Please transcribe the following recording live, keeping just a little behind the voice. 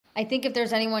I think if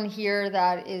there's anyone here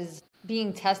that is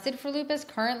being tested for lupus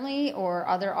currently or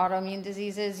other autoimmune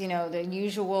diseases, the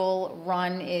usual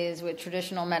run is with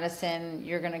traditional medicine,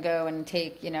 you're going to go and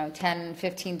take, 10,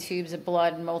 15 tubes of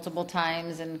blood multiple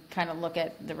times and kind of look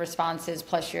at the responses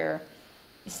plus your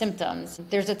symptoms.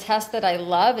 There's a test that I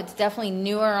love. It's definitely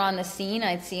newer on the scene.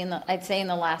 I'd say in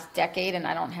the last decade, and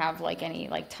I don't have any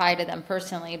tie to them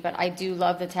personally, but I do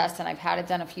love the test and I've had it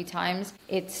done a few times.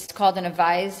 It's called an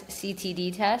AVISE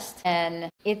CTD test,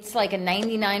 and it's like a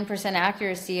 99%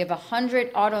 accuracy of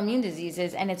 100 autoimmune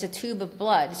diseases, and it's a tube of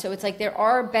blood. So it's like there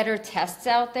are better tests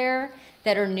out there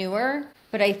that are newer.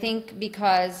 But I think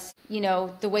because,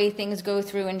 the way things go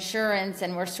through insurance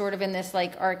and we're sort of in this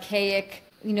archaic,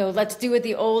 let's do it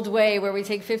the old way where we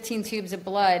take 15 tubes of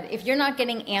blood. If you're not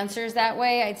getting answers that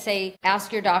way, I'd say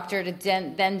ask your doctor to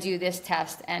then do this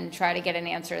test and try to get an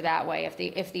answer that way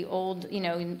if the old,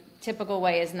 typical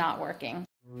way is not working.